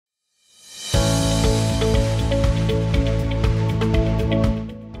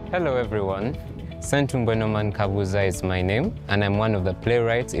Hello everyone, Sentumbwenoman Kabuza is my name, and I'm one of the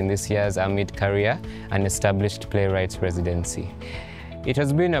playwrights in this year's Amid Career and Established Playwrights Residency. It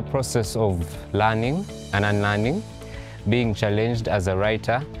has been a process of learning and unlearning, being challenged as a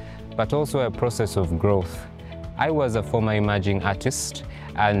writer, but also a process of growth. I was a former emerging artist,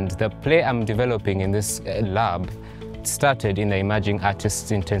 and the play I'm developing in this lab started in the Emerging Artists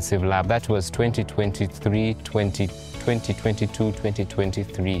Intensive Lab. That was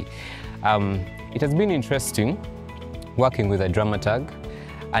 2022-2023. It has been interesting working with a dramaturg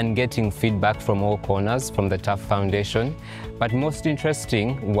and getting feedback from all corners from the TAF Foundation. But most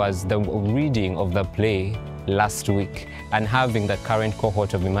interesting was the reading of the play last week and having the current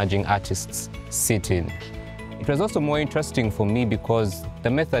cohort of emerging artists sit in. It was also more interesting for me because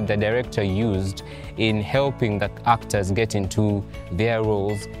the method the director used in helping the actors get into their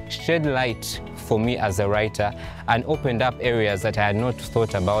roles shed light for me as a writer and opened up areas that I had not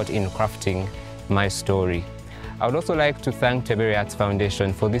thought about in crafting my story. I would also like to thank Tebere Arts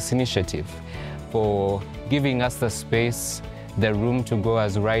Foundation for this initiative, for giving us the space, the room to go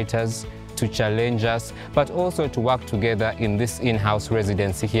as writers, to challenge us, but also to work together in this in-house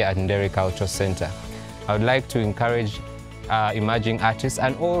residency here at Ndere Cultural Center. I would like to encourage emerging artists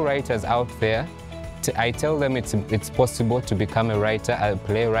and all writers out there. I tell them it's possible to become a writer, a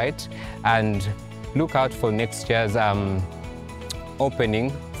playwright, and look out for next year's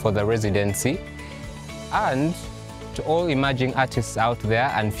opening for the residency. And to all emerging artists out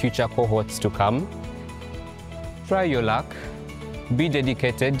there and future cohorts to come, try your luck, be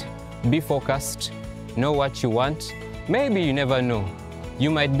dedicated, be focused, know what you want. Maybe you never know.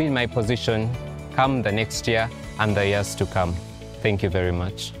 You might be in my position come the next year and the years to come. Thank you very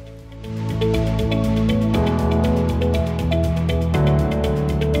much.